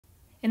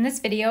In this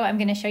video, I'm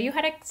going to show you how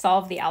to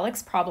solve the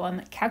ALEKS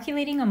problem,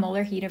 calculating a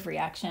molar heat of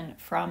reaction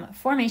from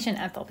formation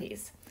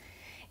enthalpies.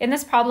 In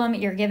this problem,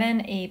 you're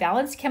given a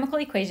balanced chemical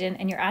equation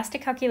and you're asked to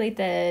calculate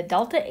the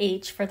delta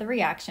H for the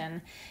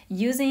reaction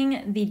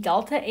using the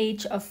delta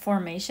H of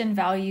formation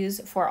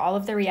values for all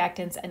of the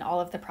reactants and all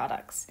of the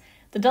products.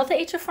 The delta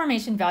H of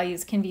formation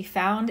values can be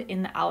found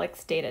in the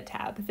ALEKS data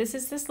tab. This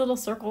is this little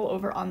circle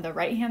over on the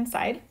right-hand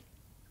side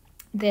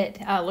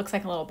that looks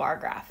like a little bar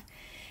graph.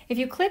 If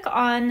you click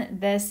on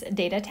this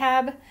data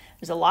tab,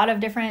 there's a lot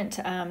of different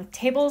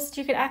tables that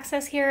you could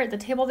access here. The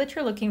table that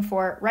you're looking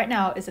for right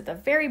now is at the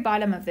very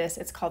bottom of this.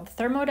 It's called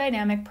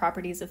Thermodynamic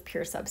Properties of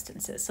Pure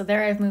Substances. So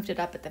there I've moved it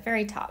up at the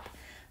very top.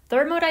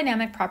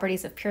 Thermodynamic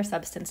Properties of Pure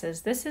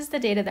Substances. This is the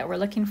data that we're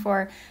looking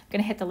for. I'm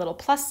going to hit the little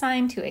plus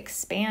sign to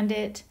expand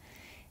it.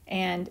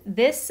 And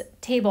this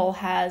table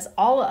has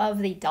all of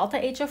the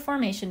delta H of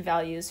formation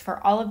values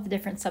for all of the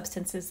different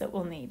substances that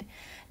we'll need.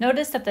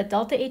 Notice that the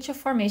delta H of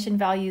formation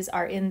values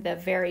are in the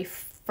very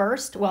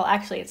first, well,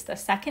 actually it's the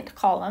second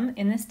column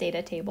in this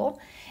data table,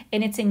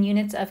 and it's in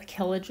units of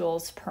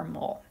kilojoules per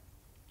mole.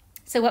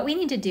 So what we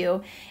need to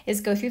do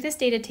is go through this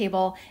data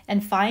table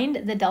and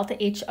find the delta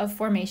H of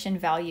formation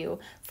value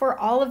for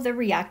all of the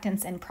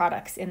reactants and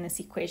products in this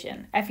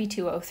equation,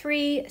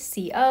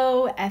 Fe2O3,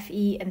 CO,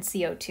 Fe, and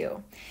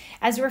CO2.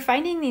 As we're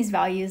finding these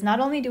values,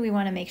 not only do we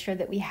want to make sure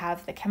that we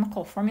have the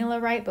chemical formula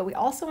right, but we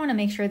also want to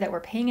make sure that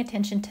we're paying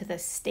attention to the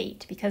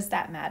state because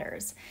that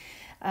matters.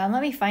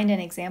 Let me find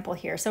an example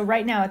here. So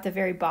right now at the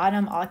very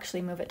bottom, I'll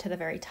actually move it to the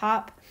very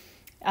top.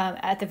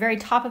 At the very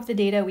top of the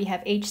data, we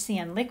have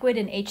HCN liquid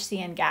and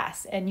HCN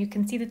gas, and you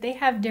can see that they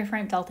have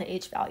different delta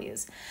H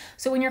values.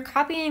 So when you're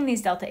copying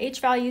these delta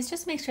H values,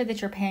 just make sure that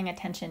you're paying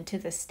attention to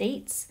the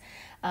states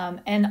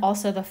and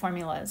also the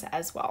formulas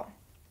as well.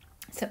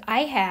 So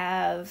I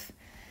have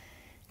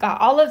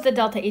got all of the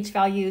delta H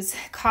values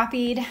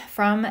copied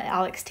from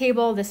ALEKS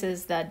table. This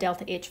is the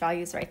delta H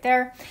values right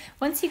there.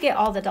 Once you get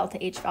all the delta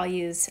H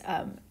values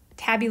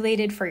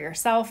tabulated for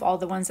yourself, all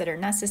the ones that are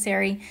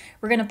necessary,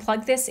 we're going to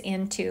plug this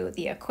into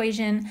the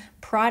equation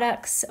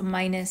products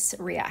minus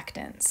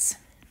reactants.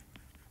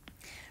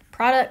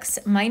 Products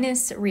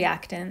minus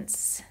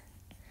reactants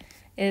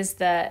is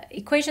the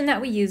equation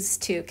that we use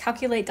to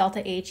calculate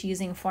delta H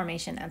using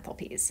formation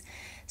enthalpies.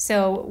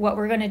 So what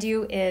we're going to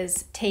do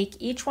is take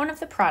each one of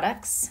the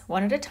products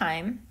one at a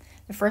time.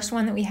 The first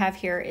one that we have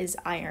here is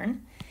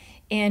iron.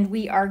 And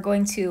we are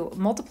going to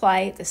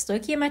multiply the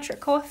stoichiometric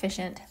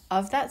coefficient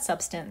of that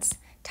substance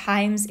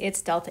times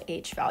its delta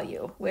H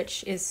value,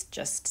 which is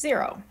just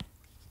 0.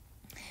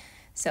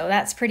 So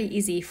that's pretty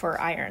easy for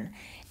iron.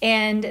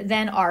 And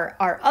then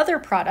our other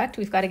product,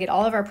 we've got to get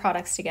all of our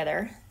products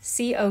together.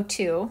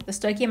 CO2, the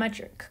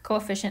stoichiometric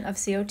coefficient of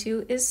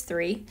CO2 is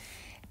 3,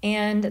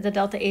 and the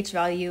delta H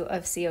value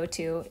of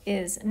CO2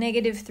 is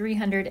negative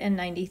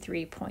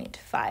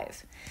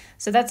 393.5.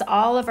 So that's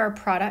all of our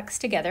products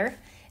together.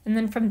 And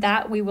then from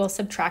that, we will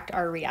subtract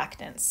our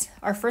reactants.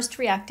 Our first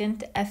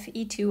reactant,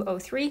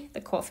 Fe2O3,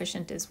 the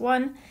coefficient is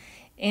 1,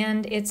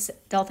 and its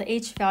delta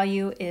H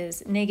value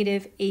is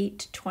negative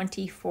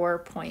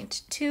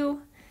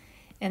 824.2.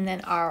 And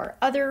then our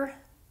other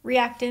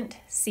reactant,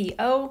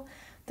 CO,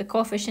 the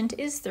coefficient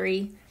is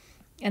 3,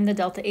 and the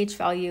delta H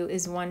value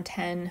is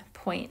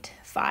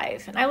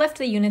 110.5. And I left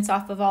the units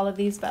off of all of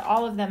these, but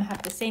all of them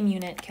have the same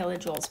unit,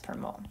 kilojoules per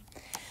mole.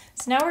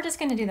 So now we're just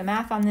going to do the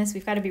math on this.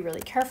 We've got to be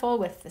really careful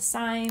with the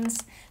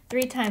signs.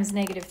 3 times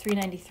negative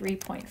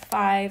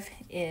 393.5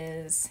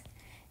 is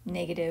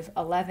negative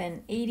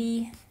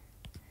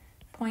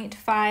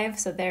 1180.5.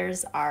 So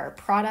there's our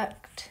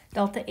product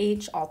delta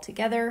H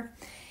altogether.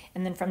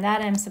 And then from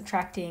that, I'm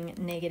subtracting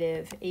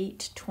negative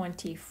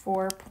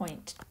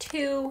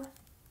 824.2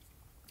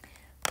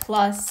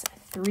 plus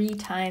 3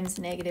 times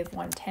negative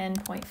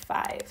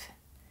 110.5.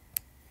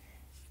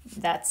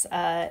 That's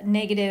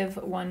negative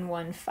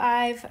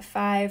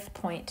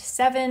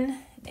 1155.7.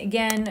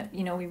 Again,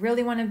 we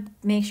really want to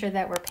make sure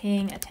that we're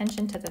paying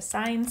attention to the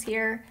signs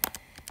here.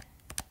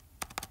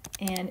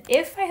 And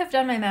if I have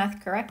done my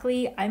math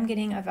correctly, I'm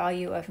getting a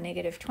value of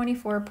negative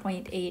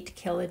 24.8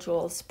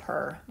 kilojoules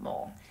per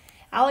mole.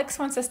 ALEKS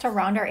wants us to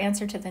round our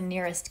answer to the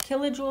nearest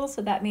kilojoule,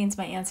 so that means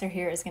my answer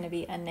here is going to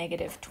be a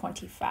negative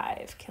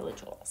 25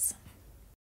 kilojoules.